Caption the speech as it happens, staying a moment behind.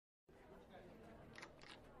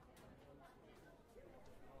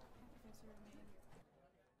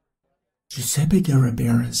Jusepe de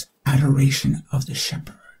Ribera's Adoration of the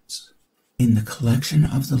Shepherds, in the collection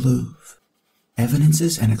of the Louvre,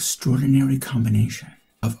 evidences an extraordinary combination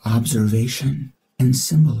of observation and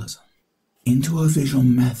symbolism into a visual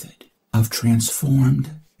method of transformed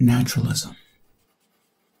naturalism.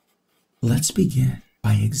 Let's begin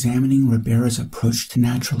by examining Ribera's approach to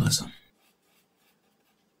naturalism.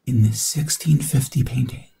 In this 1650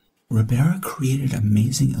 painting, Ribera created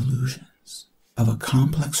amazing illusions of a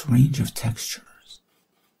complex range of textures.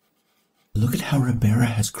 Look at how Ribera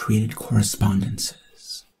has created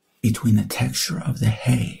correspondences between the texture of the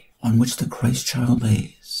hay on which the Christ child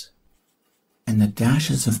lays and the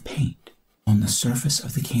dashes of paint on the surface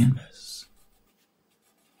of the canvas.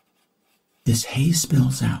 This hay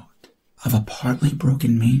spills out of a partly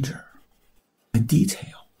broken manger, a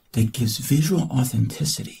detail that gives visual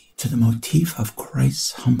authenticity to the motif of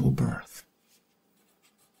Christ's humble birth.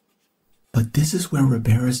 But this is where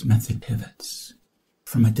Ribera's method pivots,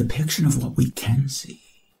 from a depiction of what we can see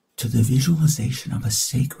to the visualization of a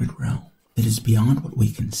sacred realm that is beyond what we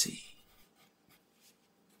can see.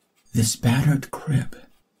 This battered crib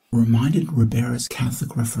reminded Ribera's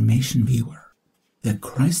Catholic Reformation viewer that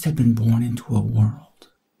Christ had been born into a world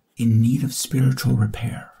in need of spiritual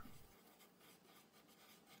repair.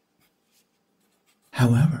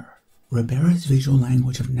 However, Ribera's visual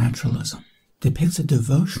language of naturalism depicts a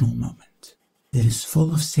devotional moment that is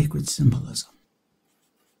full of sacred symbolism.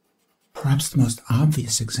 Perhaps the most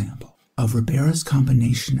obvious example of Ribera's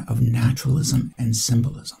combination of naturalism and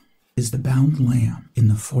symbolism is the bound lamb in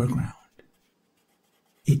the foreground.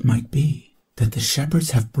 It might be that the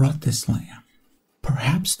shepherds have brought this lamb,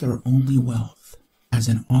 perhaps their only wealth, as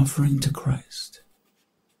an offering to Christ.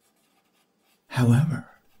 However,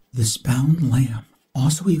 this bound lamb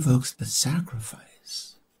also evokes the sacrifice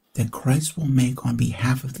that Christ will make on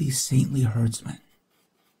behalf of these saintly herdsmen.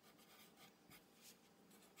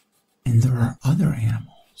 And there are other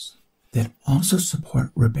animals that also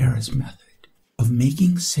support Ribera's method of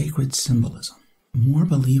making sacred symbolism more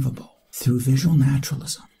believable through visual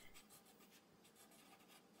naturalism.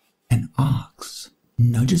 An ox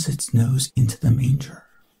nudges its nose into the manger,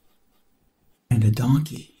 and a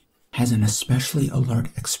donkey has an especially alert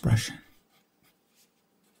expression.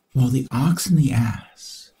 While the ox and the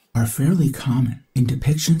ass are fairly common in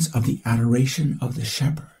depictions of the adoration of the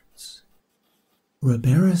shepherds,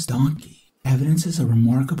 Ribera's donkey evidences a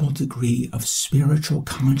remarkable degree of spiritual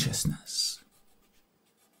consciousness.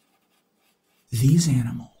 These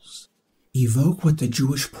animals evoke what the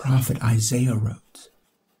Jewish prophet Isaiah wrote.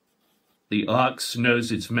 The ox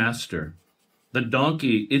knows its master, the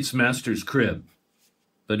donkey its master's crib.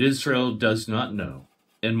 But Israel does not know,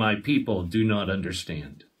 and my people do not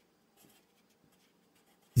understand.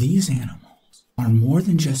 These animals are more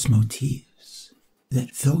than just motifs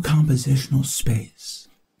that fill compositional space.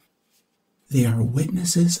 They are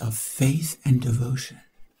witnesses of faith and devotion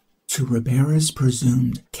to Ribera's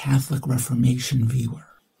presumed Catholic Reformation viewer.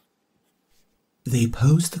 They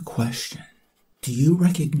pose the question, do you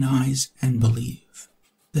recognize and believe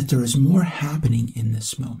that there is more happening in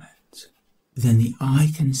this moment than the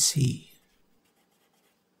eye can see?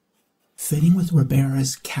 Fitting with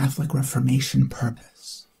Ribera's Catholic Reformation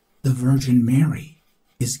purpose, the Virgin Mary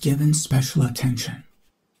is given special attention.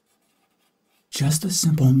 Just a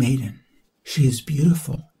simple maiden, she is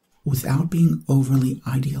beautiful without being overly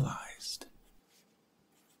idealized.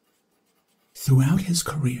 Throughout his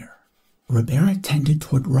career, Ribera tended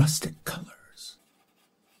toward rustic colors,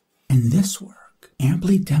 and this work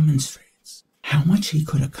amply demonstrates how much he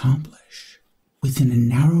could accomplish within a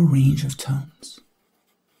narrow range of tones.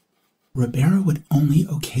 Ribera would only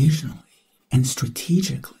occasionally and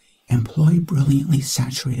strategically employ brilliantly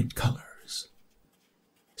saturated colors,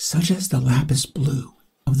 such as the lapis blue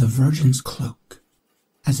of the Virgin's cloak,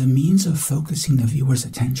 as a means of focusing the viewer's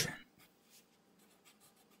attention.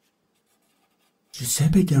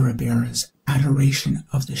 Jusepe de Ribera's Adoration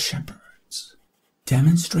of the Shepherds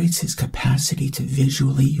demonstrates his capacity to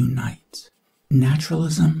visually unite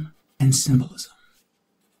naturalism and symbolism.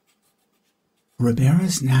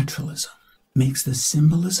 Ribera's naturalism makes the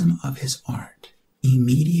symbolism of his art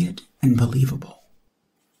immediate and believable,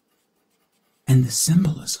 and the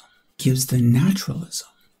symbolism gives the naturalism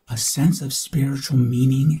a sense of spiritual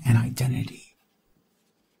meaning and identity.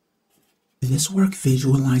 This work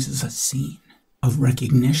visualizes a scene of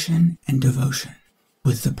recognition and devotion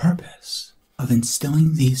with the purpose of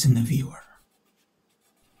instilling these in the viewer.